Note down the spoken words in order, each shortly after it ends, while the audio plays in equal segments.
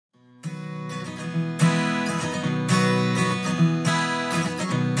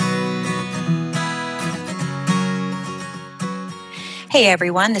Hey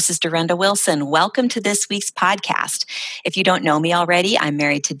everyone, this is Dorinda Wilson. Welcome to this week's podcast. If you don't know me already, I'm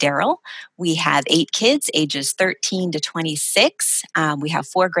married to Daryl. We have 8 kids, ages 13 to 26. We have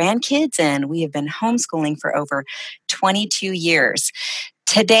 4 grandkids, and we have been homeschooling for over 22 years.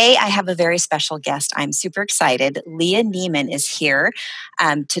 Today, I have a very special guest. I'm super excited. Leah Neiman is here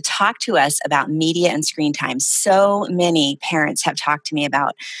to talk to us about media and screen time. So many parents have talked to me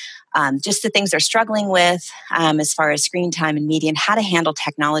about just the things they're struggling with as far as screen time and media and how to handle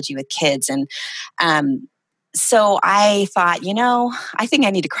technology with kids. And so I thought, I think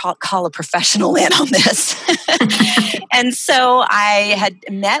I need to call a professional in on this. And so I had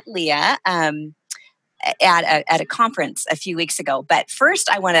met Leah at a conference a few weeks ago. But first,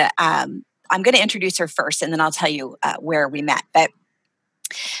 I'm going to introduce her first, and then I'll tell you where we met.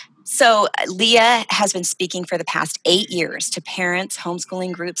 So Leah has been speaking for the past 8 years to parents,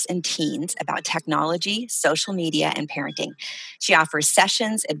 homeschooling groups, and teens about technology, social media, and parenting. She offers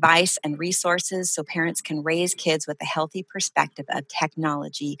sessions, advice, and resources so parents can raise kids with a healthy perspective of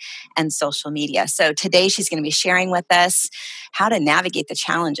technology and social media. So today she's going to be sharing with us how to navigate the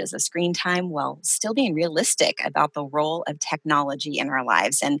challenges of screen time while still being realistic about the role of technology in our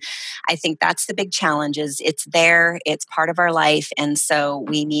lives. And I think that's the big challenge. Is it's there, it's part of our life, and so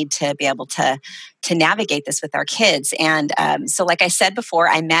we need to be able to navigate this with our kids. And so like I said before,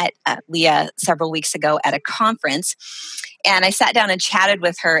 I met Leah several weeks ago at a conference, and I sat down and chatted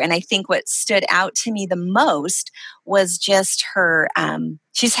with her. And I think what stood out to me the most was just her,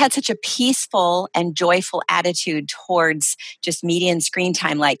 she's had such a peaceful and joyful attitude towards just media and screen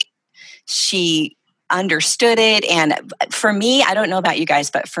time. Like she understood it. And for me, I don't know about you guys,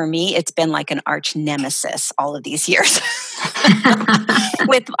 but for me, it's been like an arch nemesis all of these years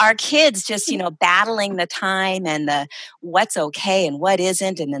with our kids just, battling the time and the what's okay and what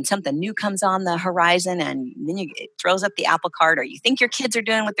isn't. And then something new comes on the horizon, and then it throws up the apple cart, or you think your kids are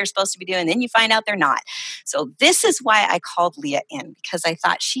doing what they're supposed to be doing, and then you find out they're not. So this is why I called Leah in, because I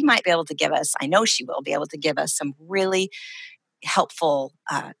thought she might be able to give us, I know she will be able to give us some really helpful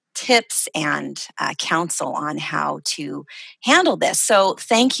tips and counsel on how to handle this. So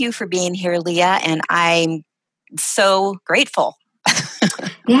thank you for being here, Leah, and I'm so grateful.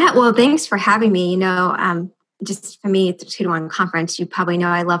 Yeah, well, thanks for having me. Just for me at the 2-to-1 conference, you probably know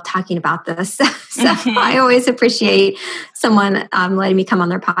I love talking about this. So I always appreciate someone letting me come on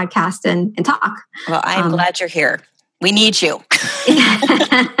their podcast and talk. Well, I'm glad you're here. We need you.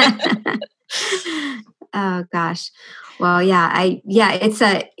 Oh, gosh. Well,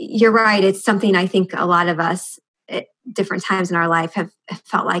 you're right. It's something I think a lot of us at different times in our life have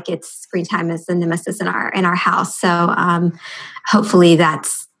felt like it's screen time is the nemesis in our house. So hopefully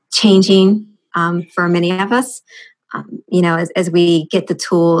that's changing for many of us. As we get the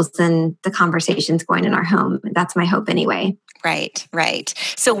tools and the conversations going in our home. That's my hope anyway. Right.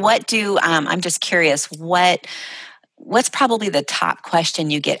 So I'm just curious, what's probably the top question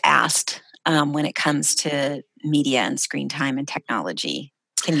you get asked when it comes to media and screen time and technology?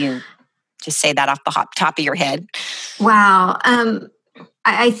 Can you just say that off the top of your head? Wow.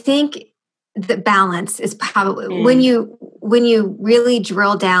 I think the balance is probably when you really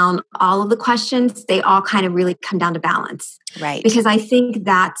drill down all of the questions, they all kind of really come down to balance. Right. Because I think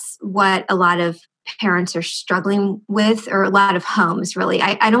that's what a lot of parents are struggling with, or a lot of homes really.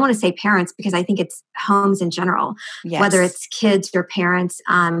 I don't want to say parents, because I think it's homes in general, yes. Whether it's kids or parents.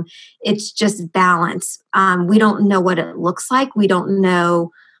 It's just balance. We don't know what it looks like. We don't know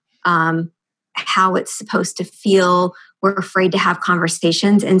how it's supposed to feel. We're afraid to have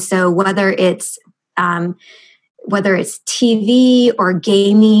conversations. And so whether it's TV or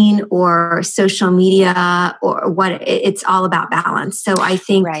gaming or social media or what, it's all about balance. So I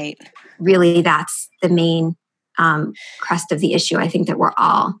think really that's the main crest of the issue. I think that we're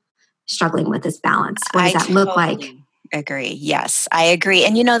all struggling with this balance. What does that look like? Agree. Yes, I agree.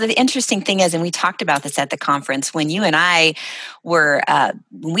 And the interesting thing is, and we talked about this at the conference, when you and I were,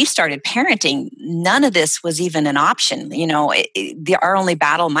 when we started parenting, none of this was even an option. Our only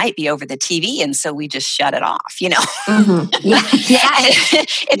battle might be over the TV. And so we just shut it off, Mm-hmm. Yeah.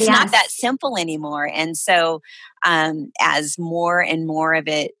 It's not that simple anymore. And so as more and more of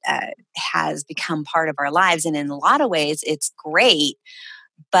it has become part of our lives, and in a lot of ways, it's great.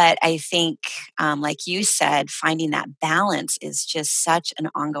 But I think, like you said, finding that balance is just such an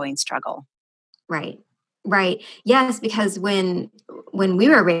ongoing struggle. Right. Yes, because when we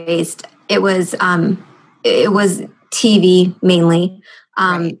were raised, it was TV mainly.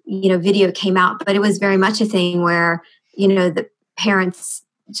 Video came out, but it was very much a thing where the parents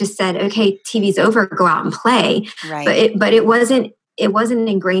just said, "Okay, TV's over, go out and play." Right. But it wasn't it wasn't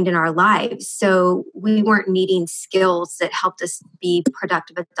ingrained in our lives. So we weren't needing skills that helped us be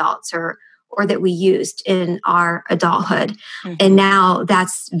productive adults or that we used in our adulthood. Mm-hmm. And now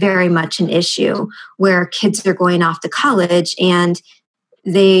that's very much an issue where kids are going off to college and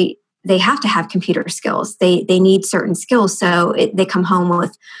they have to have computer skills. They need certain skills. So they come home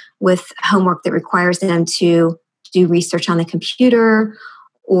with homework that requires them to do research on the computer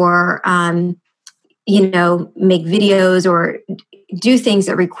or, make videos or do things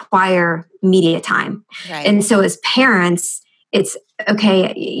that require media time. Right. And so as parents, it's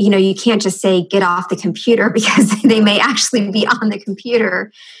okay, you can't just say get off the computer because they may actually be on the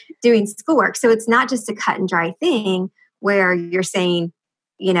computer doing schoolwork. So it's not just a cut and dry thing where you're saying,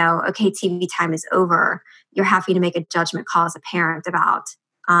 okay, TV time is over. You're having to make a judgment call as a parent about,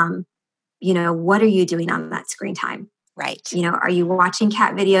 what are you doing on that screen time? Right. Are you watching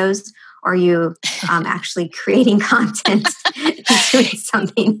cat videos? Or are you actually creating content and doing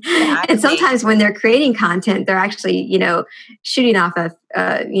something? Exactly. And sometimes when they're creating content, they're actually, shooting off a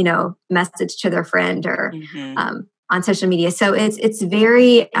message to their friend or on social media. So it's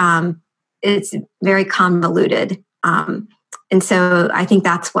very convoluted. And so I think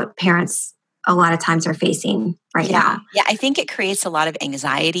that's what parents a lot of times are facing right now. Yeah, I think it creates a lot of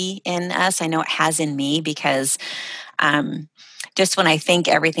anxiety in us. I know it has in me because just when I think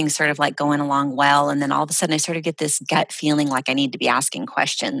everything's sort of like going along well, and then all of a sudden I sort of get this gut feeling like I need to be asking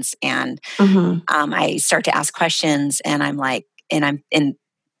questions. And I start to ask questions and I'm like, and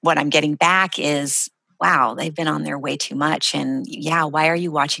what I'm getting back is, wow, they've been on there way too much. And yeah, why are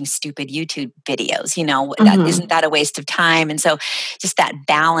you watching stupid YouTube videos? Isn't that a waste of time? And so just that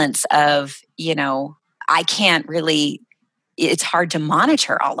balance of, I can't really, it's hard to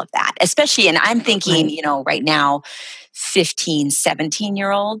monitor all of that, especially, and I'm thinking, right now, 15,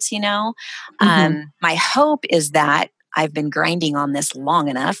 17-year-olds, my hope is that I've been grinding on this long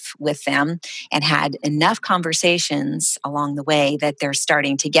enough with them and had enough conversations along the way that they're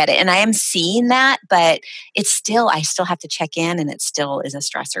starting to get it. And I am seeing that, but I still have to check in and it still is a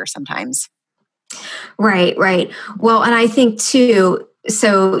stressor sometimes. Right. Well, and I think too,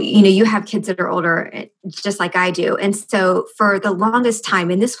 so, you have kids that are older, just like I do. And so for the longest time,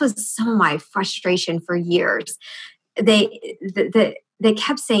 and this was some of my frustration for years, they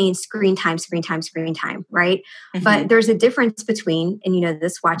kept saying screen time, right? Mm-hmm. But there's a difference between, and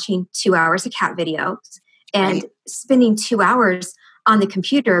this watching 2 hours of cat videos and spending 2 hours on the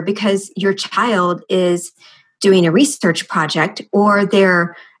computer because your child is doing a research project or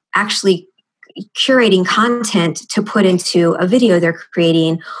they're actually curating content to put into a video they're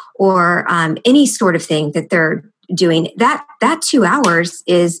creating or any sort of thing that they're doing. That 2 hours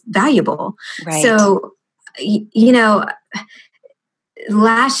is valuable. Right. So,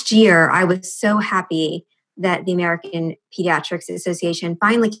 last year I was so happy that the American Pediatrics Association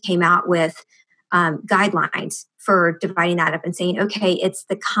finally came out with guidelines for dividing that up and saying, okay, it's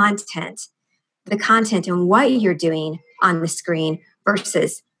the content and what you're doing on the screen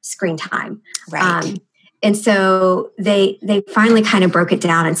versus screen time. Right. And so they finally kind of broke it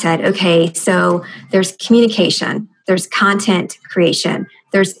down and said, okay, so there's communication, there's content creation,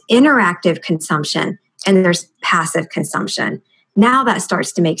 there's interactive consumption, and there's passive consumption. Now that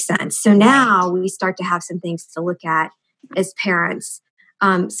starts to make sense. So now we start to have some things to look at as parents.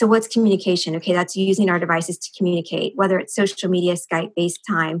 So what's communication? Okay, that's using our devices to communicate, whether it's social media, Skype,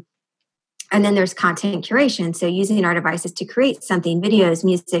 FaceTime. And then there's content curation. So using our devices to create something, videos,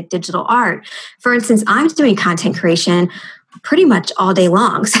 music, digital art. For instance, I'm doing content creation pretty much all day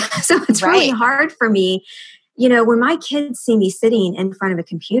long. So it's really hard for me. When my kids see me sitting in front of a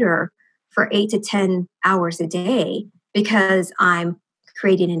computer for 8 to 10 hours a day because I'm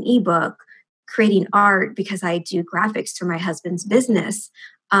creating an ebook, creating art because I do graphics for my husband's business,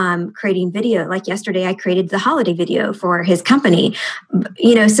 creating video. Like yesterday, I created the holiday video for his company,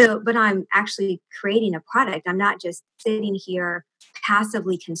 but I'm actually creating a product. I'm not just sitting here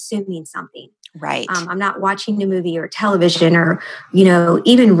passively consuming something. Right. I'm not watching a movie or television or,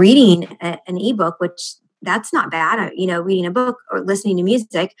 even reading an ebook, which that's not bad. Reading a book or listening to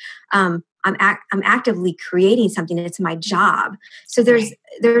music. I'm actively creating something. It's my job. So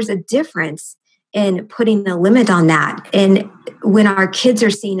there's a difference in putting a limit on that. And when our kids are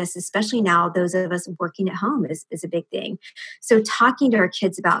seeing us, especially now, those of us working at home is a big thing. So talking to our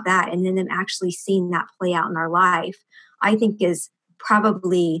kids about that and then them actually seeing that play out in our life, I think is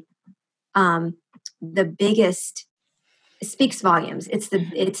probably the biggest. It speaks volumes. It's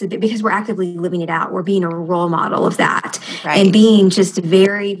because we're actively living it out. We're being a role model of that and being just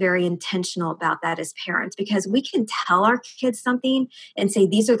very, very intentional about that as parents, because we can tell our kids something and say,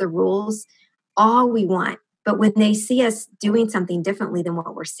 these are the rules all we want. But when they see us doing something differently than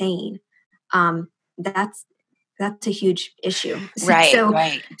what we're saying, that's a huge issue. Right, So,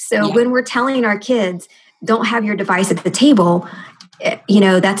 right. so Yeah. when we're telling our kids, don't have your device at the table,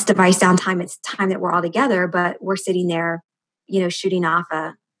 that's device downtime. It's time that we're all together, but we're sitting there, shooting off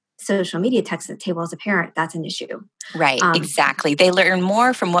a social media text at the table as a parent. That's an issue. Right, exactly. They learn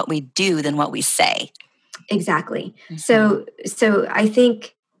more from what we do than what we say. Exactly. Mhm. So I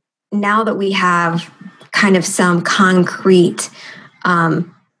think now that we have kind of some concrete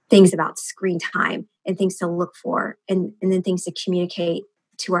things about screen time and things to look for, and then things to communicate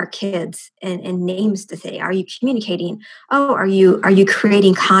to our kids, and names to say, are you communicating? Oh, are you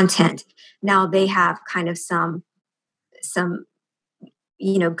creating content? Now they have kind of some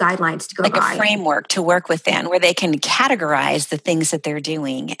guidelines to go Like a by. framework to work within where they can categorize the things that they're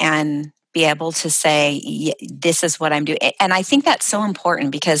doing and be able to say, this is what I'm doing. And I think that's so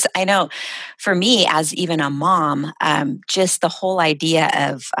important because I know for me, as even a mom, just the whole idea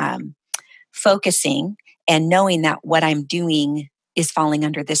of focusing and knowing that what I'm doing is falling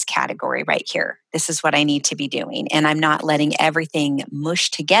under this category right here. This is what I need to be doing. And I'm not letting everything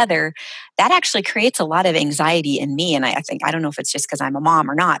mush together. That actually creates a lot of anxiety in me. And I think, I don't know if it's just because I'm a mom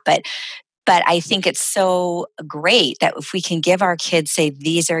or not, but I think it's so great that if we can give our kids, say,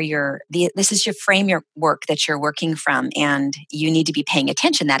 this is your framework that you're working from, and you need to be paying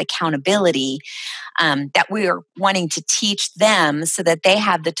attention, that accountability that we are wanting to teach them so that they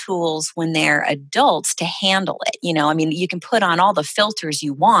have the tools when they're adults to handle it. You can put on all the filters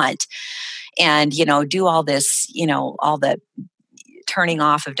you want and, do all this, all the turning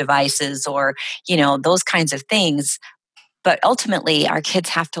off of devices or, those kinds of things. But ultimately, our kids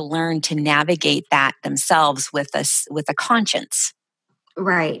have to learn to navigate that themselves with a conscience.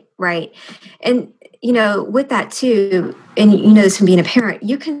 Right. And, with that too, and this from being a parent,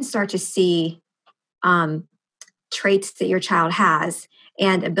 you can start to see traits that your child has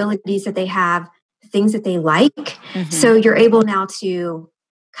and abilities that they have, things that they like. Mm-hmm. So you're able now to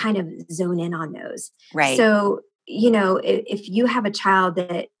kind of zone in on those. Right. So, if you have a child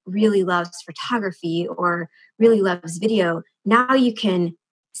that really loves photography or really loves video, now you can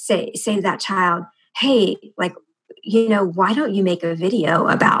say to that child, hey, like, why don't you make a video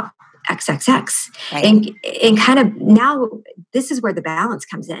about XXX? Right. And kind of now this is where the balance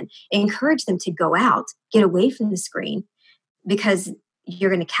comes in. Encourage them to go out, get away from the screen, because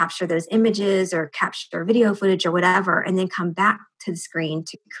you're going to capture those images or capture video footage or whatever, and then come back to the screen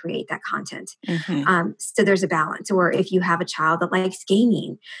to create that content. Mm-hmm. So there's a balance. Or if you have a child that likes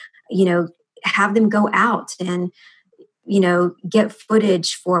gaming, have them go out and get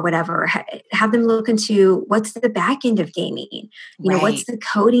footage for whatever. Have them look into what's the back end of gaming. What's the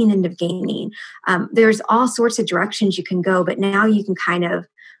coding end of gaming. There's all sorts of directions you can go, but now you can kind of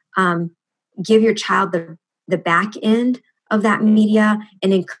give your child the back end of that media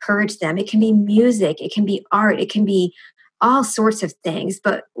and encourage them. It can be music, it can be art, it can be all sorts of things.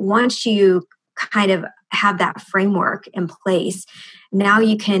 But once you kind of have that framework in place, now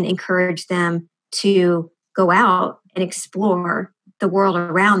you can encourage them to go out and explore the world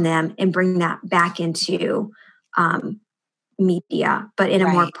around them and bring that back into media, but in a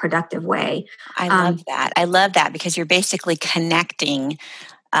more productive way. I love that. I love that because you're basically connecting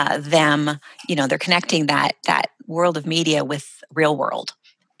them, they're connecting that world of media with real world.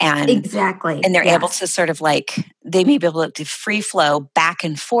 And exactly. And they're able to sort of they may be able to free flow back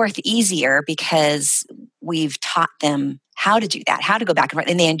and forth easier because we've taught them how to do that, how to go back and forth.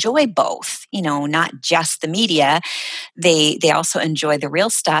 And they enjoy both, not just the media. They also enjoy the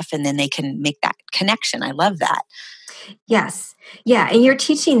real stuff, and then they can make that connection. I love that. Yes. Yeah. And you're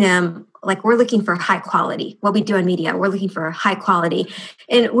teaching them, like, we're looking for high quality. What we do in media, we're looking for high quality.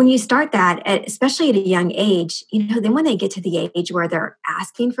 And when you start that, especially at a young age, then when they get to the age where they're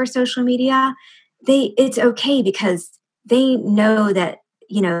asking for social media, it's okay because they know that,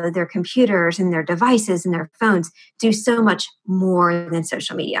 their computers and their devices and their phones do so much more than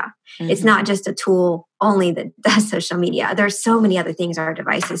social media. Mm-hmm. It's not just a tool only that does social media. There's so many other things our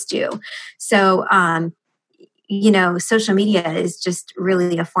devices do. So, social media is just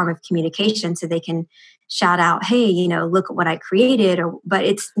really a form of communication, so they can shout out, hey, look at what I created, but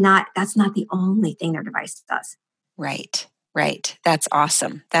that's not the only thing their device does. Right. That's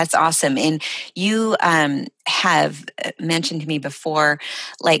awesome. And you have mentioned to me before,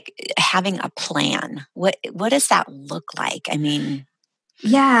 like having a plan. What does that look like? I mean,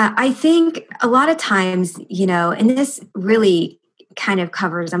 yeah, I think a lot of times, and this really kind of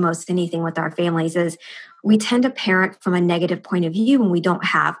covers almost anything with our families, is we tend to parent from a negative point of view when we don't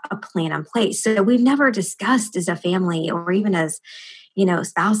have a plan in place. So we've never discussed as a family or even as,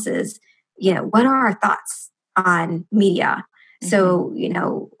 spouses, what are our thoughts on media? Mm-hmm.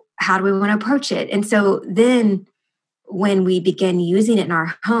 So, how do we want to approach it? And so then when we begin using it in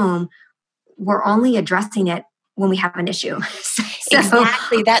our home, we're only addressing it when we have an issue.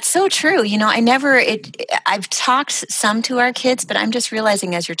 Exactly. That's so true. I've talked some to our kids, but I'm just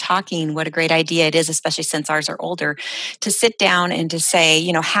realizing as you're talking, what a great idea it is, especially since ours are older, to sit down and to say,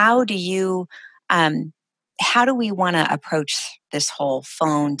 how do we want to approach this whole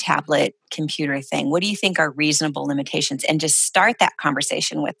phone, tablet, computer thing? What do you think are reasonable limitations? And just start that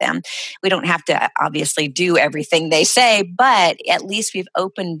conversation with them. We don't have to obviously do everything they say, but at least we've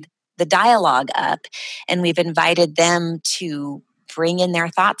opened the dialogue up and we've invited them to bring in their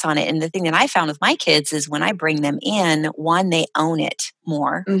thoughts on it. And the thing that I found with my kids is when I bring them in, one, they own it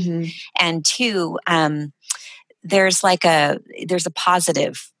more. Mm-hmm. And two, there's a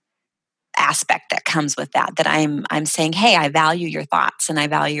positive aspect that comes with that I'm saying, hey, I value your thoughts and I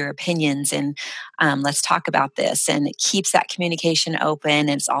value your opinions, and let's talk about this. And it keeps that communication open,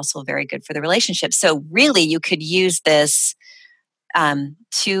 and it's also very good for the relationship. So really you could use this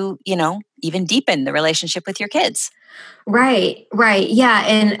to even deepen the relationship with your kids. Right. Yeah.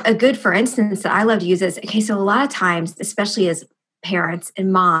 And a good, for instance, that I love to use is, okay, so a lot of times, especially as parents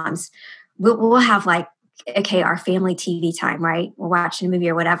and moms, we'll have our family TV time, right? We're watching a movie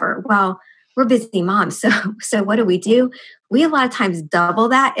or whatever. Well, we're busy moms. So what do? We a lot of times double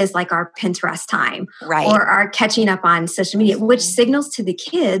that as our Pinterest time, right, or our catching up on social media, which signals to the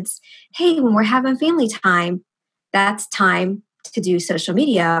kids, hey, when we're having family time, that's time to do social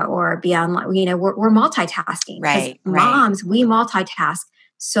media or be online. We're multitasking. Right. Moms, we multitask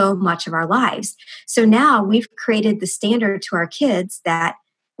so much of our lives. So now we've created the standard to our kids that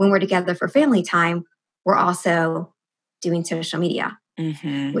when we're together for family time, we're also doing social media.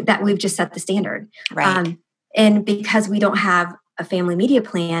 Mm-hmm. That we've just set the standard. Right. And because we don't have a family media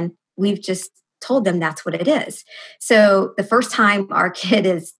plan, we've just told them that's what it is. So the first time our kid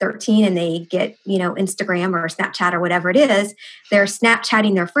is 13 and they get, Instagram or Snapchat or whatever it is, they're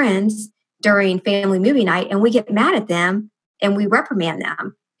Snapchatting their friends during family movie night, and we get mad at them and we reprimand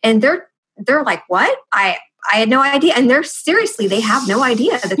them. And they're like, what? I had no idea. And they have no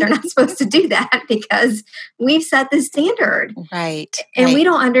idea that they're not supposed to do that because we've set the standard. Right. And we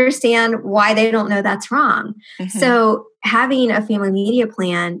don't understand why they don't know that's wrong. Mm-hmm. So having a family media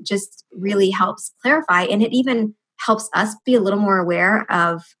plan just really helps clarify. And it even helps us be a little more aware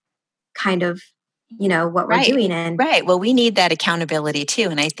of kind of, what we're doing. And right. Well, we need that accountability too.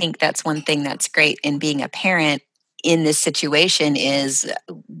 And I think that's one thing that's great in being a parent in this situation is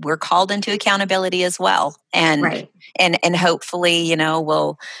we're called into accountability as well. And, right. and hopefully,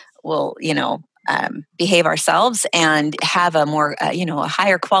 we'll behave ourselves and have a more, a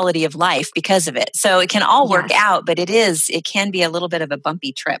higher quality of life because of it. So it can all work out, but it can be a little bit of a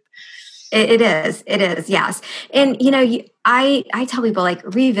bumpy trip. It is. Yes. And, I tell people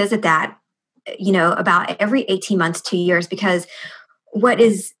revisit that, about every 18 months, 2 years, because what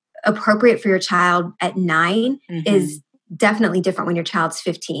is appropriate for your child at 9 mm-hmm. is definitely different when your child's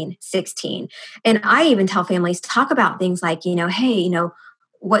 15, 16. And I even tell families, talk about things like, hey,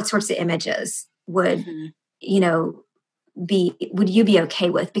 what sorts of images would, mm-hmm. would you be okay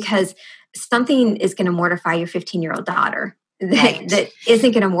with? Because something is going to mortify your 15-year-old daughter that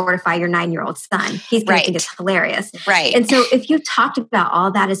isn't going to mortify your 9-year-old son. He's going to think it's hilarious. Right. And so if you talked about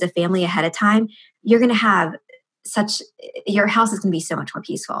all that as a family ahead of time, you're going to have your house is going to be so much more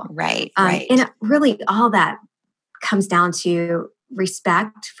peaceful. Right. And really all that comes down to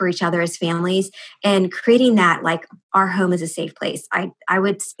respect for each other as families and creating that, our home is a safe place. I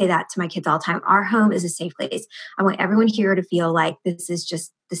would say that to my kids all the time. Our home is a safe place. I want everyone here to feel like this is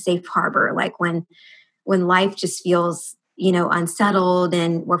just the safe harbor. When life just feels, unsettled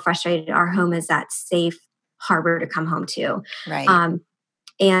and we're frustrated, our home is that safe harbor to come home to. Right.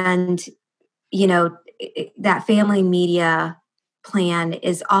 And, that family media plan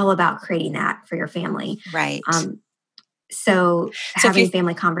is all about creating that for your family. Right. So having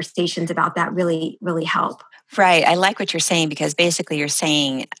family conversations about that really, really help. Right. I like what you're saying, because basically you're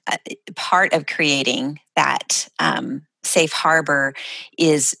saying part of creating that safe harbor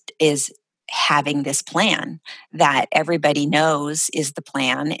is having this plan that everybody knows is the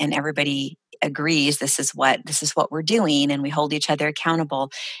plan, and everybody agrees this is what we're doing, and we hold each other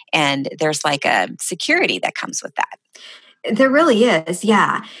accountable, and there's a security that comes with that. There really is,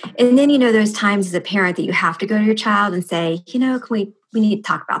 yeah. And then those times as a parent that you have to go to your child and say, we need to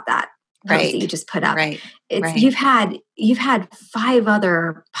talk about that post that you just put up. Right. You've had 5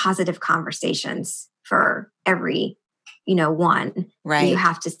 other positive conversations for every one. Right. You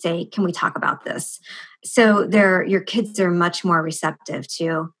have to say, can we talk about this? So your kids are much more receptive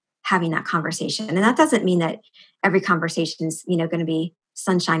to having that conversation. And that doesn't mean that every conversation is, going to be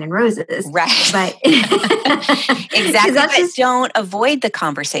sunshine and roses. Right. But exactly. But don't avoid the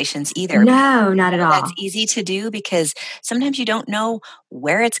conversations either. No, not at all. That's easy to do because sometimes you don't know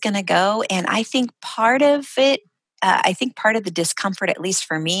where it's going to go. And I think part of it, part of the discomfort, at least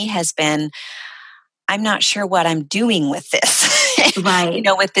for me, has been, I'm not sure what I'm doing with this. Right.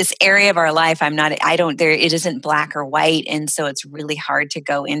 With this area of our life, it isn't black or white. And so it's really hard to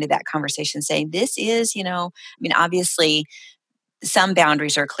go into that conversation saying, this is, obviously some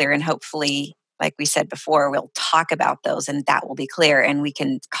boundaries are clear, and hopefully, like we said before, we'll talk about those and that will be clear, and we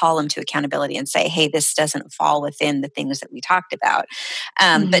can call them to accountability and say, hey, this doesn't fall within the things that we talked about.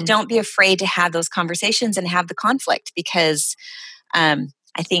 But don't be afraid to have those conversations and have the conflict, because I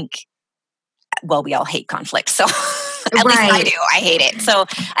think, we all hate conflict. So at least I do. I hate it. So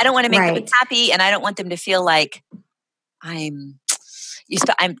I don't want to make them happy, and I don't want them to feel like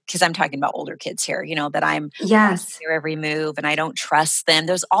because I'm talking about older kids here, that I'm their every move and I don't trust them.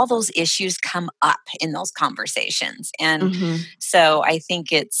 All those issues come up in those conversations. And so I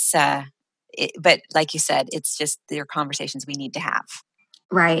think it's, but like you said, it's just their conversations we need to have.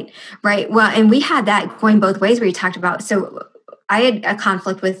 Right. Well, and we had that going both ways where you talked about, so I had a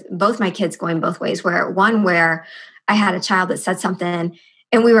conflict with both my kids going both ways, where I had a child that said something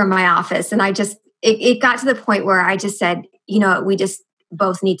and we were in my office, and it got to the point where I just said, we just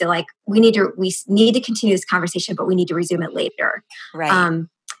both need to we need to continue this conversation, but we need to resume it later. Right.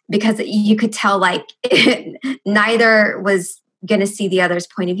 Because you could tell neither was going to see the other's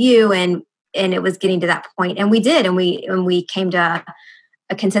point of view, and it was getting to that point, and we did, and we came to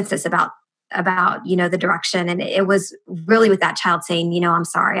a consensus about the direction, and it was really with that child saying, I'm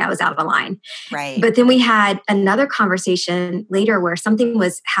sorry, I was out of line. Right. But then we had another conversation later where something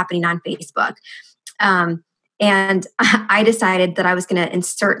was happening on Facebook. And I decided that I was going to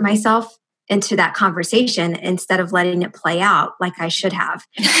insert myself into that conversation instead of letting it play out like I should have.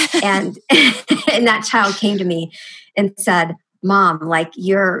 And that child came to me and said, Mom,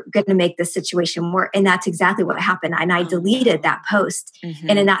 you're going to make this situation worse. And that's exactly what happened. And I deleted that post.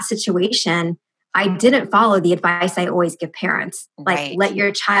 And in that situation, I didn't follow the advice I always give parents. Let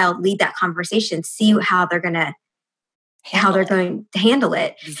your child lead that conversation, see how they're going to handle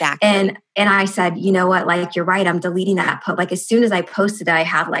it. Exactly. And I said, you know what, you're right. I'm deleting that post. As soon as I posted it, I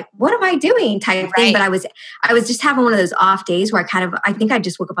had what am I doing type thing. But I was just having one of those off days where I think I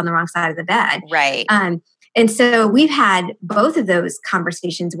just woke up on the wrong side of the bed. Right. And so we've had both of those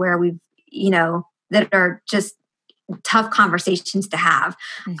conversations where we've, that are just tough conversations to have.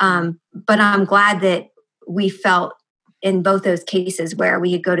 But I'm glad that we felt in both those cases where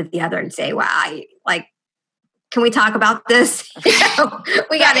we could go to the other and say, wow, can we talk about this?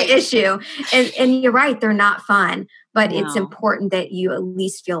 We got an issue. And you're right, they're not fun, but it's important that you at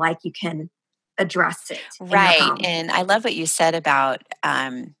least feel like you can address it. Right. And I love what you said about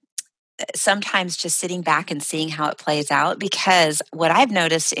sometimes just sitting back and seeing how it plays out, because what I've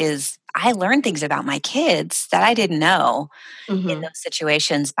noticed is I learn things about my kids that I didn't know in those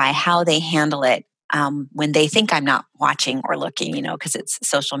situations by how they handle it. When they think I'm not watching or looking, because it's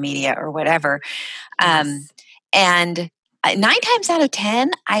social media or whatever. Yes. And 9 times out of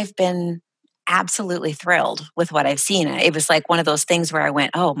 10, I've been absolutely thrilled with what I've seen. It was one of those things where I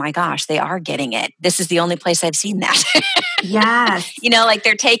went, oh my gosh, they are getting it. This is the only place I've seen that. Yes.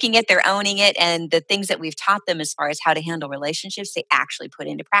 They're taking it, they're owning it. And the things that we've taught them as far as how to handle relationships, they actually put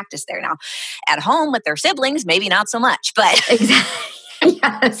into practice there. Now, at home with their siblings, maybe not so much, but... Exactly.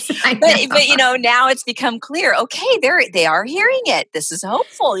 Yes, but now it's become clear. Okay, they are hearing it. This is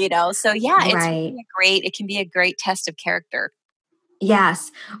hopeful. So yeah, it can be a great test of character.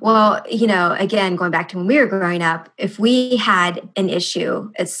 Yes. Well, again, going back to when we were growing up, if we had an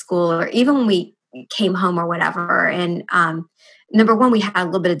issue at school or even when we came home or whatever, and number one, we had a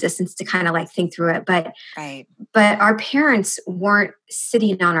little bit of distance to kind of think through it, but our parents weren't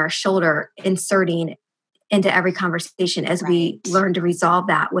sitting on our shoulder inserting into every conversation as we learn to resolve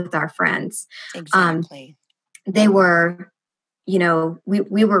that with our friends. Exactly. They were,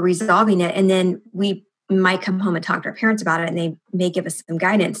 we were resolving it, and then we might come home and talk to our parents about it, and they may give us some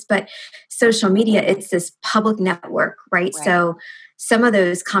guidance. But social media, it's this public network, right? So some of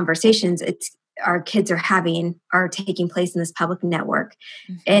those conversations our kids are taking place in this public network.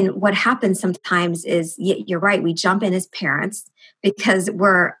 And what happens sometimes is, you're right, we jump in as parents because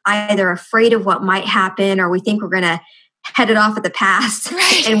we're either afraid of what might happen, or we think we're going to head it off at the pass,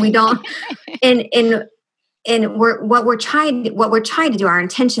 and we don't. And what we're trying to do, our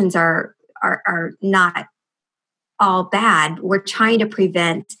intentions are not all bad. We're trying to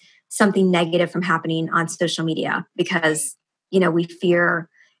prevent something negative from happening on social media because we fear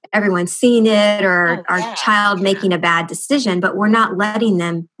everyone's seen it, or Oh, our yeah. child making a bad decision, but we're not letting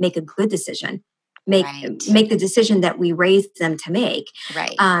them make a good decision, make Right. make the decision that we raised them to make.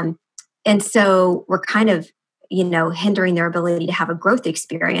 Right. Um, and so we're kind of, hindering their ability to have a growth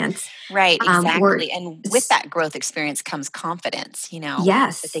experience. Right, We're exactly, and with that growth experience comes confidence, that they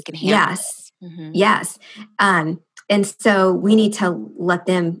Yes, can handle yes, it. Mhm. yes. And so we need to let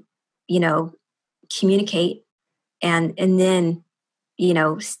them, you know, communicate, and then,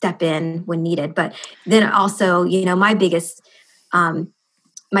 step in when needed. But then also, um,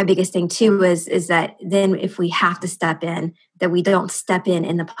 my biggest thing too is that then if we have to step in, that we don't step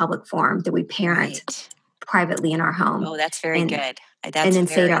in the public forum, that we parent Right. privately in our home, Oh, that's very and good. and That's then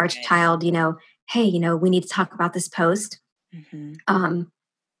say to very our good. child, hey, we need to talk about this post. Mhm. Um,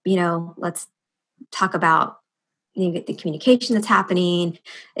 let's talk about, the communication that's happening.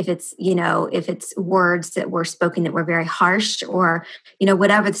 If it's words that were spoken that were very harsh, or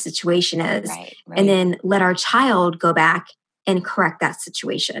whatever the situation is, Right, and right. then let our child go back and correct that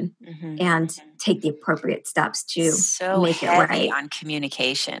situation Mhm, and mhm. take the appropriate steps to So make it heavy right. on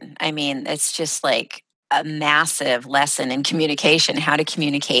communication. I mean, it's just like a massive lesson in communication. How to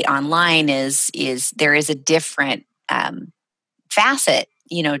communicate online is there is a different facet.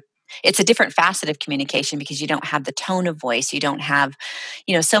 It's a different facet of communication because you don't have the tone of voice. You don't have,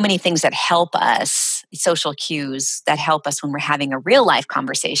 so many things that help us, social cues that help us when we're having a real life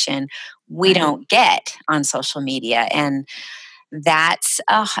conversation. We Right. don't get on social media, and that's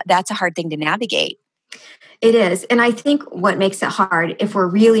a hard thing to navigate. It is. And I think what makes it hard, if we're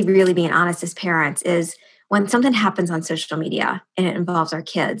really, really being honest as parents, is when something happens on social media and it involves our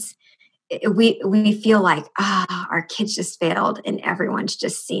kids, we feel like, our kids just failed and everyone's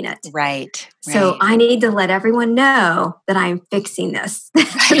just seen it. Right, So right, I need to let everyone know that I'm fixing this,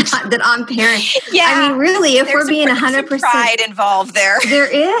 right. that I'm parent. I Yeah, mean, really, if we're there's being there's some 100%, pride involved there. there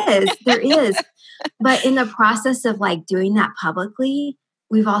is. But in the process of like doing that publicly,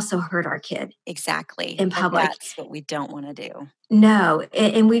 we've also hurt our kid Exactly, in and public. that's what we don't want to do. No,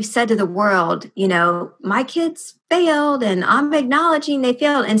 and we've said to the world, my kids failed and I'm acknowledging they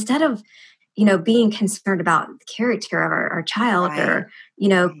failed, instead of, being concerned about the character of our child, Right, or,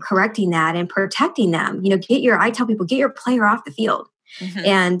 right. correcting that and protecting them. I tell people, get your player off the field Mhm.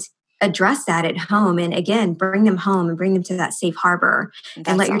 and address that at home. And again, bring them home and bring them to that safe harbor,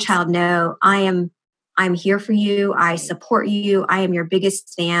 and let That's your child awesome. know, I'm here for you. I Right, support you. I am your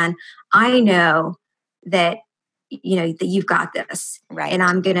biggest fan. I know that that you've got this, and right,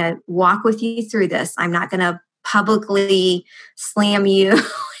 I'm going to walk with you through this. I'm not going to publicly slam you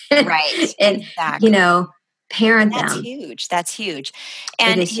right, and exactly. And parent that's them. huge, that's huge. It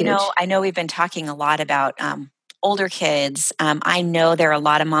And, is huge. I know we've been talking a lot about, older kids. I know there are a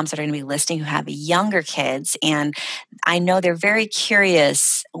lot of moms that are gonna be listening who have younger kids, and I know they're very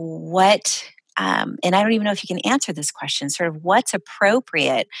curious and I don't even know if you can answer this question, sort of what's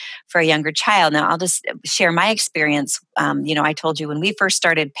appropriate for a younger child. Now, I'll just share my experience. I told you when we first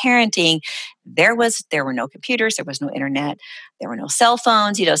started parenting, there were no computers, there was no internet, there were no cell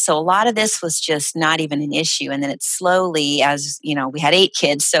phones, so a lot of this was just not even an issue. And then it slowly, as we had 8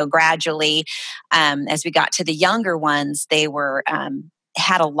 kids, so gradually, as we got to the younger ones, they were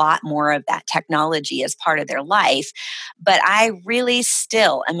had a lot more of that technology as part of their life. But I really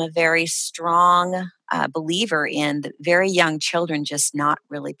still am a very strong believer in the very young children just not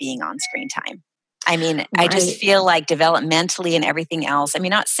really being on screen time. I mean, I just Right. feel like developmentally and everything else. I mean,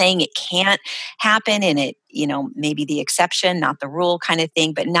 not saying it can't happen, and it, maybe the exception, not the rule kind of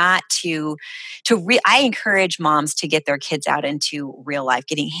thing, but not I encourage moms to get their kids out into real life,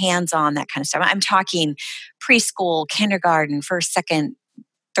 getting hands on, that kind of stuff. I'm talking preschool, kindergarten, first, second,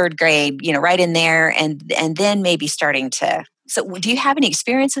 third grade, right in there, and then maybe starting to. So, do you have any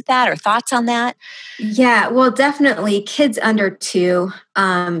experience with that or thoughts on that? Yeah, well, definitely kids under 2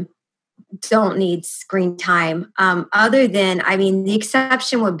 don't need screen time. Other than, I mean, the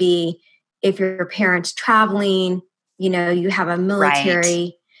exception would be if your parents traveling, you have a Right.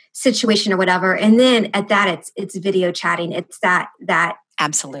 military situation or whatever, and then at that, it's video chatting. It's that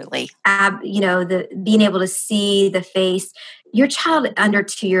Absolutely. the being able to see the face. Your child under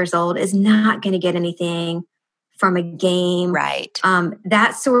 2 years old is not going to get anything from a game. Right.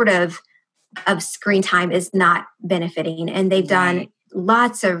 That sort of screen time is not benefiting. And they've done Right.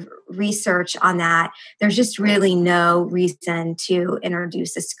 lots of research on that. There's just really no reason to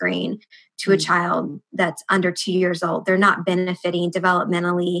introduce a screen to a Mm. child that's under 2 years old. They're not benefiting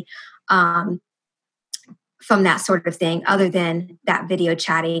developmentally um, from that sort of thing, other than that video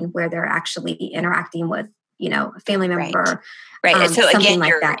chatting where they're actually interacting with, a family Right. member, Right. And so something again, like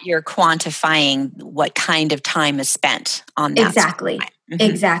you're that. you're quantifying what kind of time is spent on that screen Exactly. time.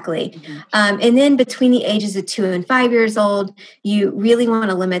 Exactly. And then between the ages of 2 and 5 years old, you really want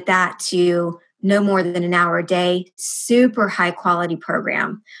to limit that to no more than an hour a day, super high quality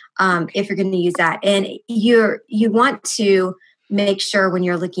program. If you're going to use that. And you want to make sure when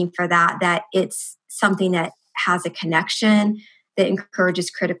you're looking for that it's something that has a connection, that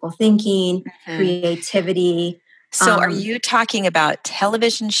encourages critical thinking, creativity. So are you talking about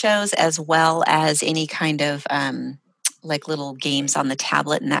television shows as well as any kind of like little games on the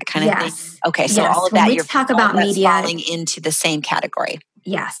tablet and that kind of thing? Okay, so all of when that, we talk about media, falling into the same category.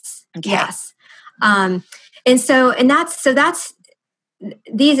 Yes. Okay. Yes. And that's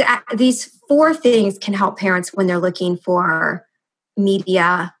these 4 things can help parents when they're looking for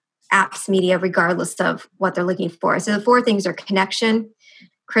media, apps, media, regardless of what they're looking for. So the 4 things are connection,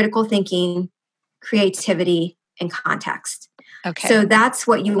 critical thinking, creativity, and context. Okay. So that's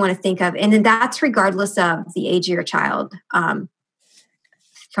what you want to think of. And then that's regardless of the age of your child, from,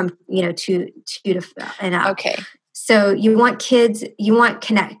 2 to and up. Okay. So you want kids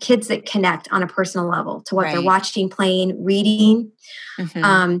that connect on a personal level to what they're watching, playing, reading,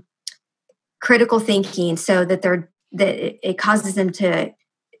 critical thinking, so that it causes them to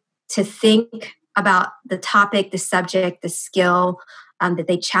think about the topic, the subject, the skill, that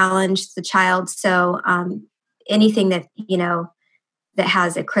they challenge the child. So anything that that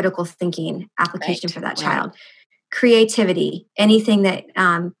has a critical thinking application for that child. Creativity, anything that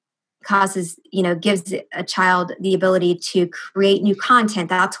causes, gives a child the ability to create new content.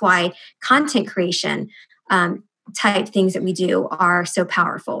 That's why content creation type things that we do are so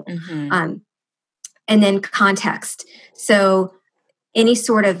powerful. And then context. So any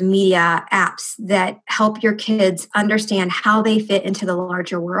sort of media apps that help your kids understand how they fit into the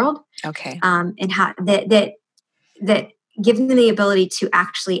larger world. Okay. And how that give them the ability to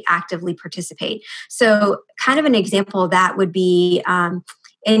actually actively participate. So kind of an example of that would be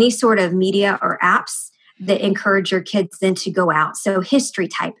any sort of media or apps that encourage your kids then to go out. So history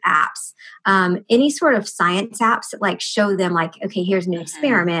type apps, any sort of science apps that like show them like, okay, here's an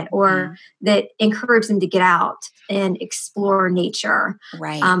experiment, or that encourage them to get out and explore nature.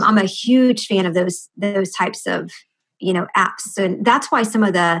 Right. I'm a huge fan of those types of, apps. And that's why some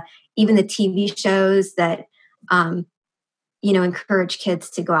of even the TV shows that, encourage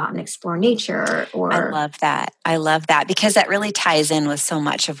kids to go out and explore nature. I love that because that really ties in with so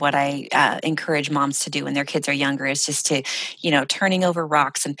much of what I encourage moms to do when their kids are younger, is just to, turning over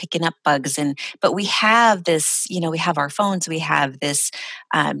rocks and picking up bugs. But we have this, we have our phones, we have this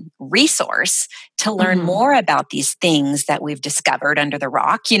resource to learn more about these things that we've discovered under the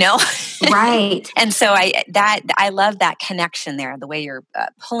rock, Right. And so I love that connection there, the way you're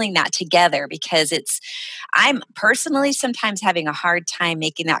pulling that together, because I'm personally sometimes having a hard time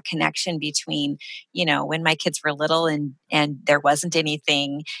making that connection between, when my kids were little and there wasn't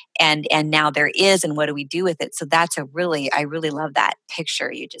anything and now there is, and what do we do with it? So that's I really love that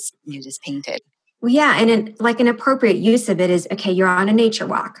picture you just painted. Well, yeah. And an appropriate use of it is, okay, you're on a nature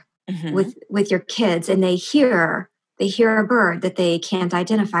walk with your kids and they hear a bird that they can't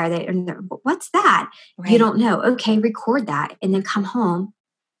identify. What's that? Right. You don't know. Okay, record that and then come home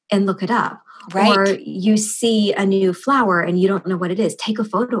and look it up. Right. Or you see a new flower and you don't know what it is. Take a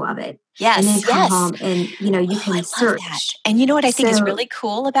photo of it. Yes. And then come home and you can search. That. And you know what I think is really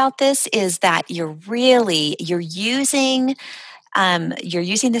cool about this is that you're using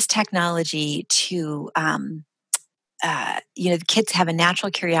this technology to the kids have a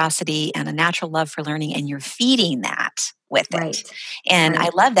natural curiosity and a natural love for learning, and you're feeding that with it. And I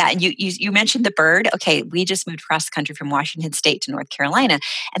love that. And you mentioned the bird. Okay, we just moved across the country from Washington State to North Carolina,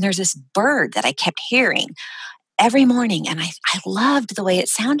 and there's this bird that I kept hearing every morning, and I loved the way it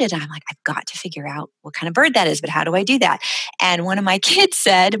sounded. I'm like, I've got to figure out what kind of bird that is, but how do I do that? And one of my kids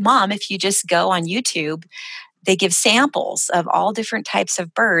said, Mom, if you just go on YouTube, they give samples of all different types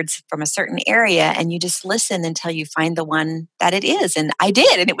of birds from a certain area, and you just listen until you find the one that it is. And I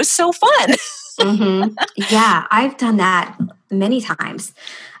did, and it was so fun. Yeah, I've done that many times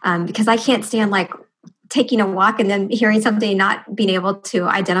because I can't stand like taking a walk and then hearing something and not being able to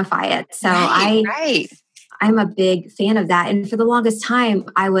identify it. So I'm a big fan of that. And for the longest time,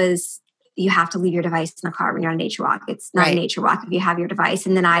 you have to leave your device in the car when you're on a nature walk. It's not a nature walk if you have your device.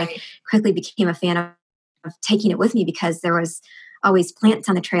 And then I quickly became a fan of taking it with me because there was always plants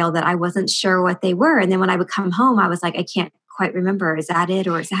on the trail that I wasn't sure what they were. And then when I would come home, I was like, I can't quite remember. Is that it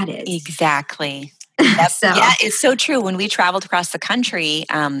or is that it? Exactly. Yeah, it's so true. When we traveled across the country,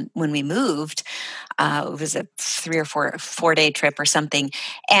 when we moved, It was a 3 or 4 day trip or something.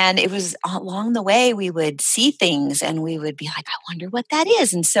 And it was along the way, we would see things and we would be like, I wonder what that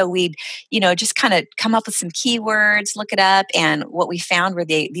is. And so we'd, just kind of come up with some keywords, look it up. And what we found were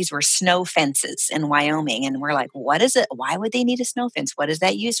these were snow fences in Wyoming. And we're like, what is it? Why would they need a snow fence? What is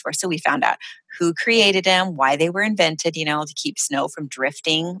that used for? So we found out who created them, why they were invented, to keep snow from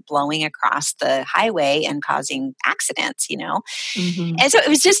drifting, blowing across the highway and causing accidents, Mm-hmm. And so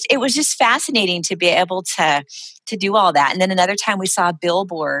it was just fascinating to be able to do all that. And then another time we saw a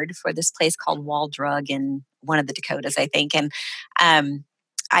billboard for this place called Wall Drug in one of the Dakotas, I think. And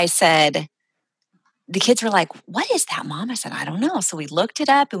I said, the kids were like, what is that, Mom? I said, I don't know. So we looked it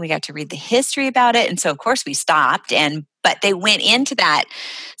up and we got to read the history about it. And so of course we stopped, but they went into that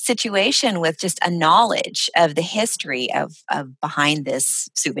situation with just a knowledge of the history of behind this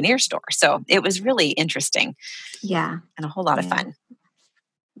souvenir store. So it was really interesting. Yeah. And a whole lot of fun.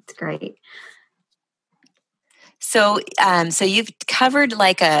 It's great. So, so you've covered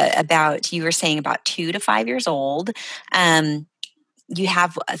you were saying about 2 to 5 years old. You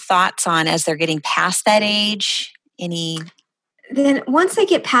have thoughts on as they're getting past that age? Then once they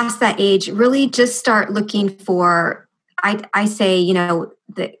get past that age, really just start looking for, I say,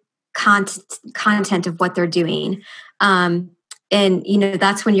 the content of what they're doing. And,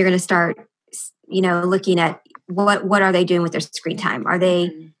 that's when you're going to start, looking at what are they doing with their screen time? Are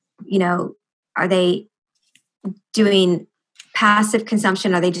they, are they doing passive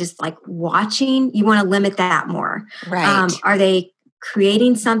consumption? Are they just like watching? You want to limit that more. Right. Are they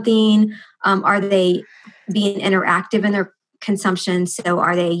creating something? Are they being interactive in their consumption? So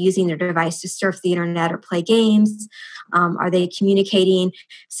are they using their device to surf the internet or play games? Are they communicating?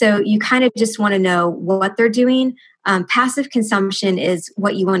 So you kind of just want to know what they're doing. Passive consumption is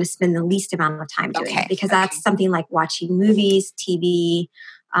what you want to spend the least amount of time doing, because that's something like watching movies, TV,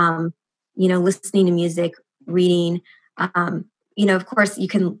 listening to music, reading. Of course you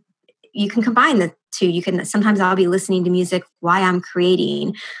can combine the two. Sometimes I'll be listening to music while I'm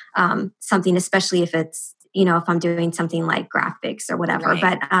creating something, especially if it's, if I'm doing something like graphics or whatever.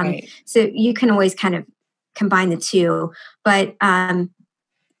 Right, but so you can always kind of combine the two. But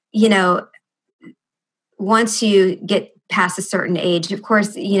once you get past a certain age, of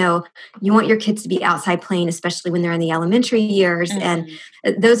course, you want your kids to be outside playing, especially when they're in the elementary years. Mm-hmm.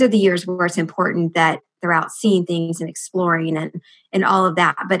 And those are the years where it's important that they're out seeing things and exploring and all of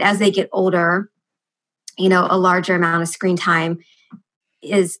that. But as they get older, a larger amount of screen time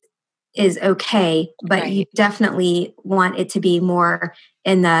is okay, but you definitely want it to be more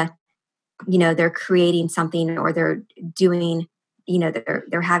in the, they're creating something or they're doing,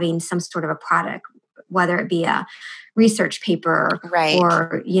 they're having some sort of a product, whether it be a research paper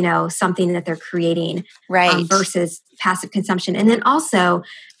or, something that they're creating versus passive consumption. And then also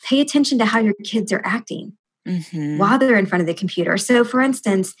pay attention to how your kids are acting while they're in front of the computer. So for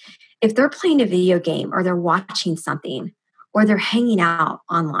instance, if they're playing a video game or they're watching something or they're hanging out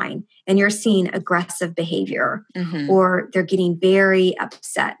online and you're seeing aggressive behavior or they're getting very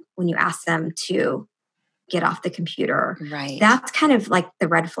upset when you ask them to get off the computer, that's kind of like the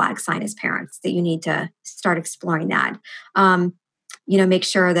red flag sign as parents that you need to start exploring that. Make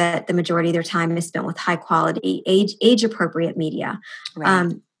sure that the majority of their time is spent with high quality, age appropriate media.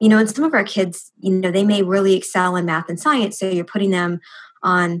 And some of our kids, they may really excel in math and science. So you're putting them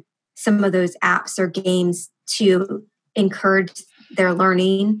on some of those apps or games to encourage their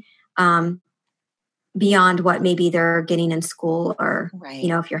learning beyond what maybe they're getting in school or,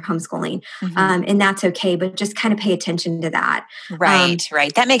 if you're homeschooling. And that's okay, but just kind of pay attention to that. Right.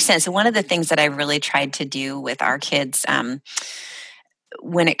 That makes sense. And one of the things that I really tried to do with our kids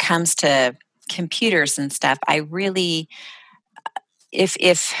when it comes to computers and stuff, I really,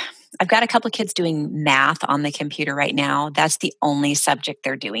 if I've got a couple of kids doing math on the computer right now, that's the only subject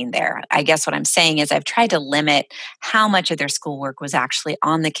they're doing there. I guess what I'm saying is I've tried to limit how much of their schoolwork was actually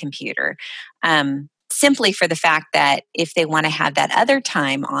on the computer. Simply for the fact that if they want to have that other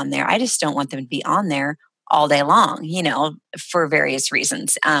time on there, I just don't want them to be on there all day long, for various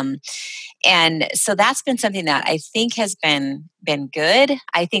reasons. And so that's been something that I think has been good.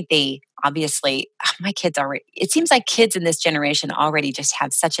 I think they obviously, my kids already, it seems like kids in this generation already just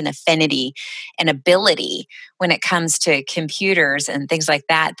have such an affinity and ability when it comes to computers and things like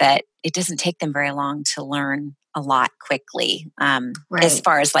that, that it doesn't take them very long to learn a lot quickly as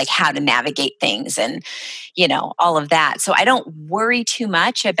far as like how to navigate things and, all of that. So I don't worry too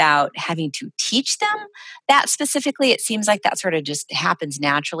much about having to teach them that specifically. It seems like that sort of just happens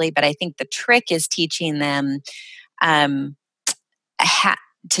naturally. But I think the trick is teaching them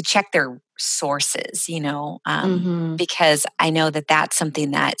to check their sources, because I know that that's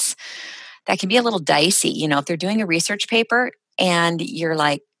something that's that can be a little dicey. If they're doing a research paper and you're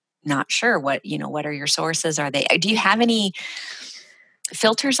like, not sure what are your sources? Do you have any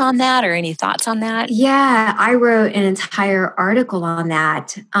filters on that or any thoughts on that? Yeah, I wrote an entire article on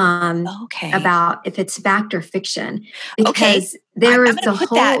that, Okay. about if it's fact or fiction, Okay. because I'm there is going to a put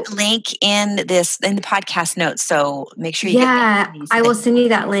that whole. link in the podcast notes. So make sure you get that Yeah, to me so I that will send you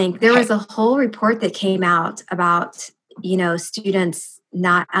that link. There okay. was a whole report that came out about, students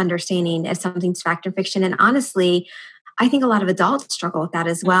not understanding if something's fact or fiction. And honestly, I think a lot of adults struggle with that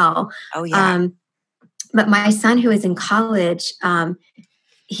as Mhm. well. Oh yeah. Um, but my son, who is in college,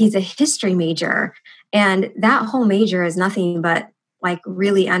 he's a history major, and that whole major is nothing but like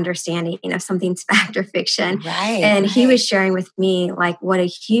really understanding if something's fact or fiction. Right, And he right. was sharing with me like what a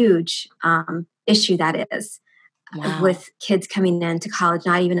huge issue that is Wow. with kids coming into college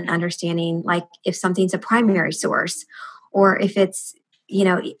not even understanding like if something's a primary source, or if it's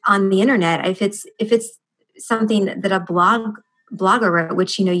on the internet, if it's something that a blogger wrote,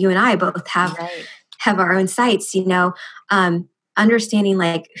 which you and I both Right. have our own sites, understanding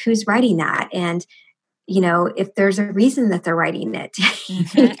like who's writing that, and if there's a reason that they're writing it.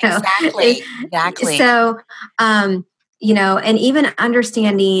 Exactly. Exactly. So and even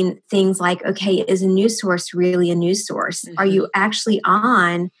understanding things like, okay, is a news source really a news source? Are Mhm. you actually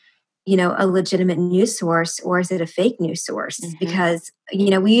on a legitimate news source, or is it a fake news source? Mhm. Because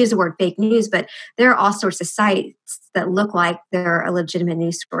we use the word fake news, but there are all sorts of sites that look like they're a legitimate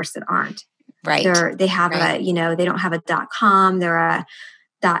news source that aren't. Right. They have Right. they don't have a .com, they're a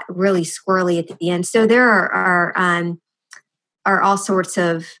dot really squirrely at the end. So there are all sorts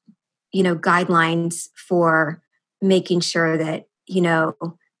of guidelines for making sure that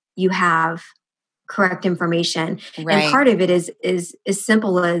you have correct information. And Right. part of it is as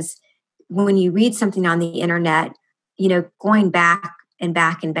simple as when you read something on the internet, going back and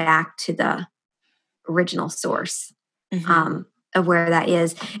back and back to the original source, Mhm. um, of where that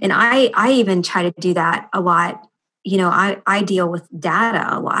is. And I even try to do that a lot. I deal with data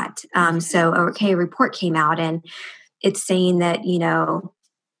a lot. Mhm. So okay, a report came out and it's saying that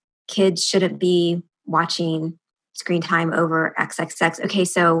kids shouldn't be watching screen time over XXX. Okay,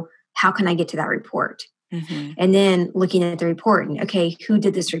 so how can I get to that report? Mhm. And then looking at the report and okay, who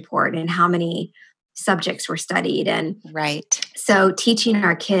did this report and how many subjects were studied? And Right. so teaching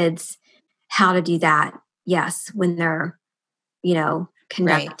our kids how to do that, yes, when they're, Right.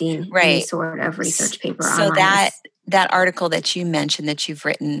 conducting any Right. sort of S- research paper So online that is. that article that you mentioned that you've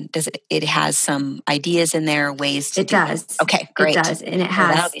written, does it has some ideas in there, ways to It do that? does. Okay, It great. does. And it Oh,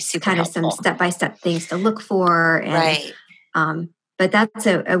 that'll has be super kind of some helpful. step by step things to look for. And, Right. but that's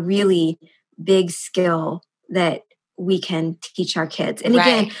a really big skill that we can teach our kids. And Right.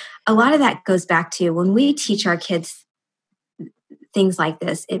 again, a lot of that goes back to when we teach our kids things like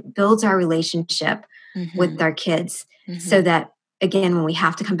this, it builds our relationship with Mhm. our kids so Mhm. that, again, when we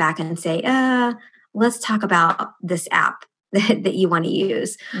have to come back and say, let's talk about this app that you want to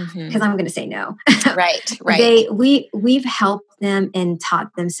use, because Mhm. I'm going to say no. Right. Right. We've helped them and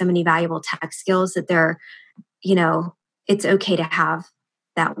taught them so many valuable tech skills that they're, you know, it's okay to have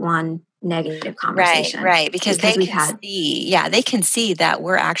that one negative Right, conversation right, because because they we've can had. see, yeah, they can see that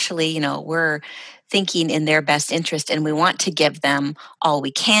we're actually, we're thinking in their best interest and we want to give them all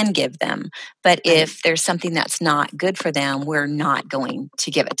we can give them. But Right, if there's something that's not good for them, we're not going to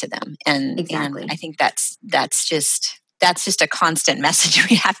give it to them. And I exactly. think that's just a constant message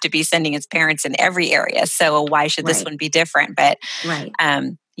we have to be sending as parents in every area. So why should this Right, one be different? But right.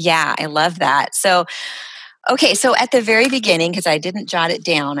 yeah, I love that. So okay, so at the very beginning, because I didn't jot it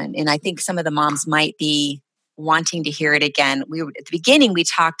down, and I think some of the moms might be wanting to hear it again. At the beginning we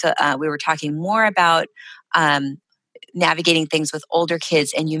were talking more about um, navigating things with older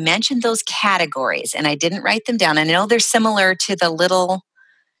kids, and you mentioned those categories, and I didn't write them down. I know they're similar to the little.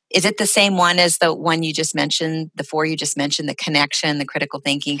 Is it the same one as the one you just mentioned? The four you just mentioned: the connection, the critical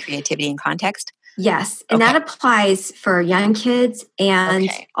thinking, creativity, and context. Yes, and Okay. that applies for young kids and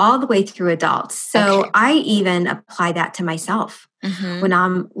Okay. all the way through adults. So Okay. I even apply that to myself Mm-hmm. when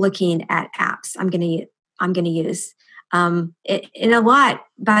I'm looking at apps. I'm going to use it in a lot.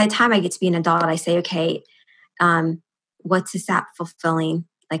 By the time I get to be an adult, I say, okay, um, what's this app fulfilling?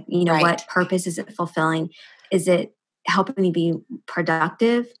 Like, Right. what purpose is it fulfilling? Is it helping me be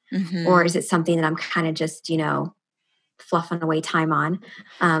productive, or Mm-hmm. is it something that I'm kind of just fluffing away time on?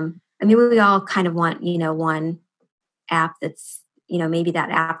 I mean, we all kind of want, one app that's, maybe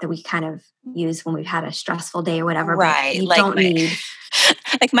that app that we kind of use when we've had a stressful day or whatever, but Right. you Like don't my need.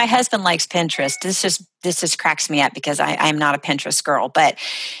 Like my husband likes Pinterest. This just cracks me up because I'm not a Pinterest girl, but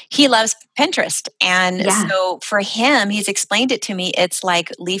he loves Pinterest. And Yeah. so for him, he's explained it to me. It's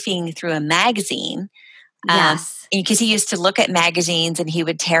like leafing through a magazine. Yes. Because he used to look at magazines and he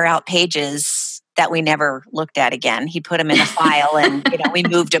would tear out pages that we never looked at again. He put them in a file and, we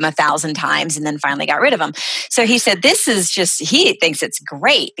moved them 1,000 times and then finally got rid of them. So he said, he thinks it's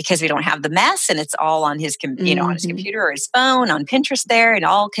great because we don't have the mess and it's all on his, on his Hmm. computer or his phone, on Pinterest there and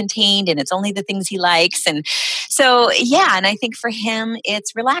all contained and it's only the things he likes. And so, yeah. And I think for him,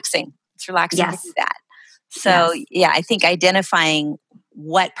 it's relaxing. It's relaxing to do Yes. that. So, Yes. yeah, I think identifying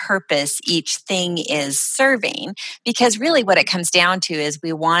what purpose each thing is serving, because really what it comes down to is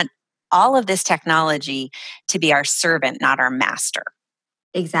we want all of this technology to be our servant, not our master.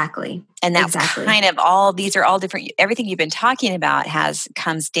 Exactly. And that's Exactly. kind of these are all different. Everything you've been talking about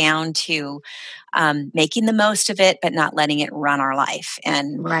comes down to making the most of it, but not letting it run our life.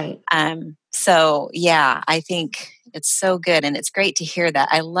 And Right. so, yeah, I think it's so good. And it's great to hear that.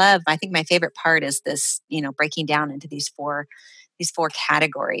 I think my favorite part is this, breaking down into these four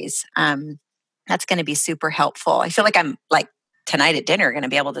categories. That's going to be super helpful. I feel like I'm like tonight at dinner going to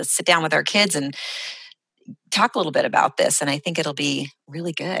be able to sit down with our kids and talk a little bit about this. And I think it'll be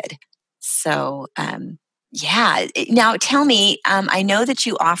really good. So, yeah. Now tell me, I know that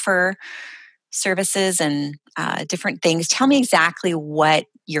you offer services and different things. Tell me exactly what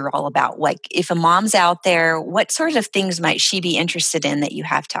you're all about. Like if a mom's out there, what sort of things might she be interested in that you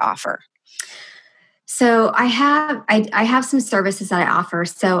have to offer? So I have some services that I offer.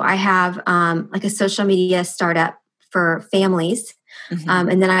 So I have like a social media startup for families, Mm-hmm.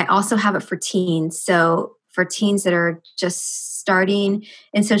 and then I also have it for teens. So for teens that are just starting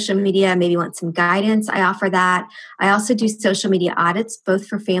in social media, maybe want some guidance, I offer that. I also do social media audits, both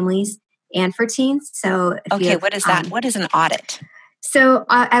for families and for teens. So if you Okay, have what is that? What is an audit? so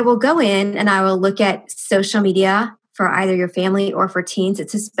I will go in and I will look at social media for either your family or for teens.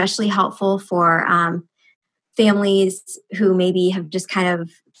 It's especially helpful for families who maybe have just kind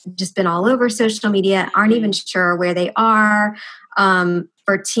of just been all over social media, aren't even sure where they are.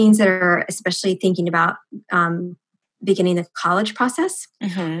 For teens that are especially thinking about beginning the college process,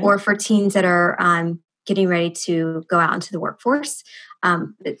 Mm-hmm. or for teens that are getting ready to go out into the workforce,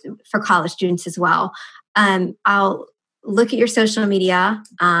 for college students as well. I'll look at your social media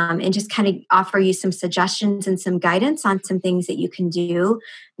and just kind of offer you some suggestions and some guidance on some things that you can do.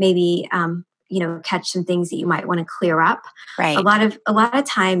 Maybe catch some things that you might want to clear up. Right. A lot of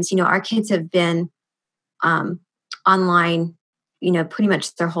times, our kids have been online, pretty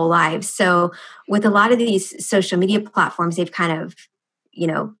much their whole lives. So with a lot of these social media platforms, they've kind of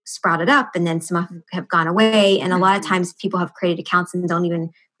sprouted up and then some have gone away. And a lot of times people have created accounts and don't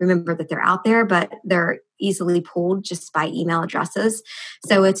even remember that they're out there, but they're easily pulled just by email addresses.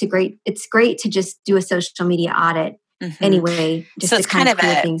 So it's great to just do a social media audit anyway, just So to it's kind kind of of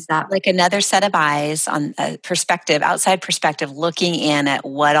clear things up. like another set of eyes on a outside perspective, looking in at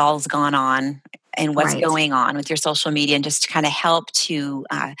what all's gone on and what's Right. going on with your social media, and just to kind of help to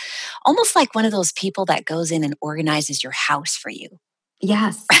almost like one of those people that goes in and organizes your house for you.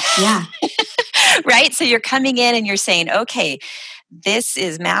 Yes. Yeah. Right? So you're coming in and you're saying, okay, this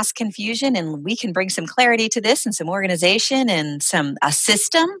is mass confusion and we can bring some clarity to this and some organization and a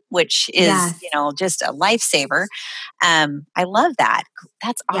system, which is, Yes. just a lifesaver. I love that.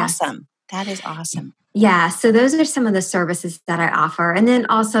 That's Yes. awesome. That is awesome. Yeah, so those are some of the services that I offer. And then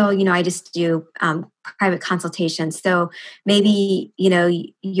also, I just do private consultations. So maybe,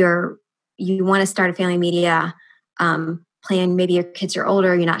 you want to start a family media plan. Maybe your kids are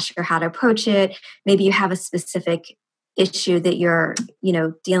older, you're not sure how to approach it. Maybe you have a specific issue that you're,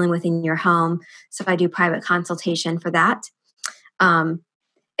 dealing with in your home. So I do private consultation for that. And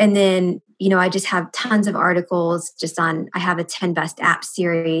then, I just have tons of articles I have a 10 best apps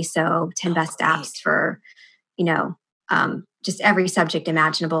series. So 10 best apps for, just every subject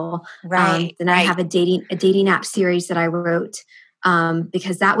imaginable. Right. Then I have a dating app series that I wrote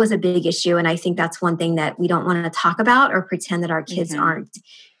because that was a big issue. And I think that's one thing that we don't want to talk about or pretend that our kids aren't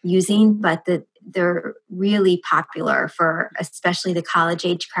using, but they're really popular for especially the college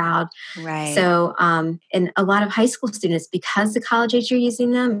age crowd. Right. So, and a lot of high school students, because the college age are using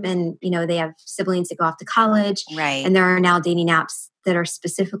them and, they have siblings that go off to college. Right. And there are now dating apps that are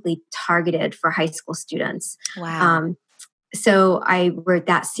specifically targeted for high school students. Wow. So I wrote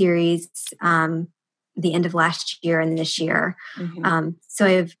that series the end of last year and this year. So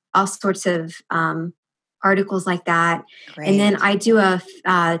I have all sorts of articles like that. Great. And then I do a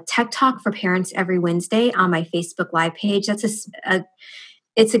tech talk for parents every Wednesday on my Facebook Live page. That's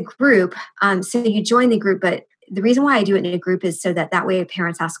it's a group. So you join the group, but the reason why I do it in a group is so that way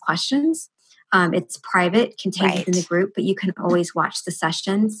parents ask questions. It's private, contained within the group, but you can always watch the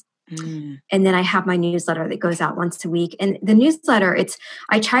sessions. And then I have my newsletter that goes out once a week. And the newsletter,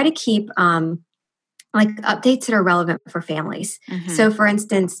 I try to keep like updates that are relevant for families. So for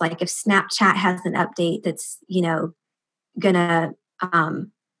instance, like if Snapchat has an update that's, gonna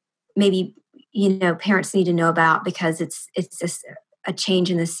maybe, parents need to know about because it's just a change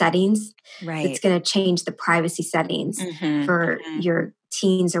in the settings. Right. It's going to change the privacy settings for your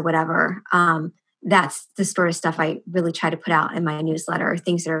teens or whatever. That's the sort of stuff I really try to put out in my newsletter,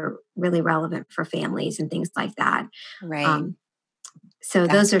 things that are really relevant for families and things like that. Right. So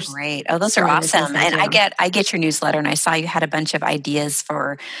That's those are great. Oh, those are awesome. And I get your newsletter, and I saw you had a bunch of ideas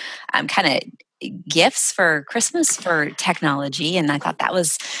for kind of gifts for Christmas for technology. And I thought that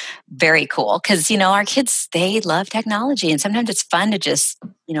was very cool because, our kids, they love technology. And sometimes it's fun to just,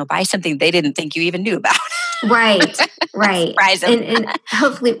 buy something they didn't think you even knew about. Right. Surprise them. And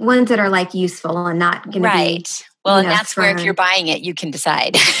hopefully ones that are like useful and not going to be. Well, and that's where if you're buying it, you can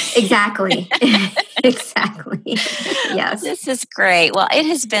decide. Exactly. Exactly. Yes. This is great. Well, it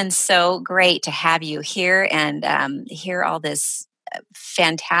has been so great to have you here and hear all this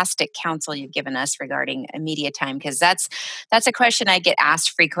fantastic counsel you've given us regarding media time, because that's a question I get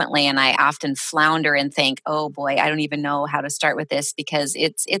asked frequently, and I often flounder and think, oh boy, I don't even know how to start with this because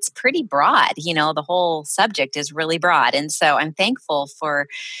it's pretty broad. The whole subject is really broad. And so I'm thankful for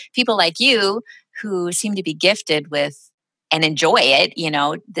people like you who seem to be gifted with and enjoy it,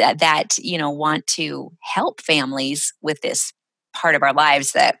 that want to help families with this part of our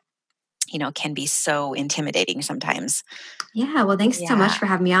lives that, can be so intimidating sometimes. Yeah. Well, thanks so much for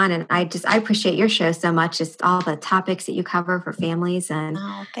having me on. And I appreciate your show so much. Just all the topics that you cover for families. And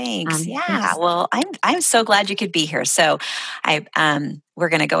oh, thanks. Well, I'm so glad you could be here. So we're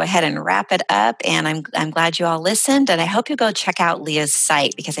going to go ahead and wrap it up. And I'm glad you all listened. And I hope you go check out Leah's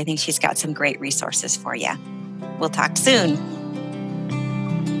site because I think she's got some great resources for you. We'll talk soon.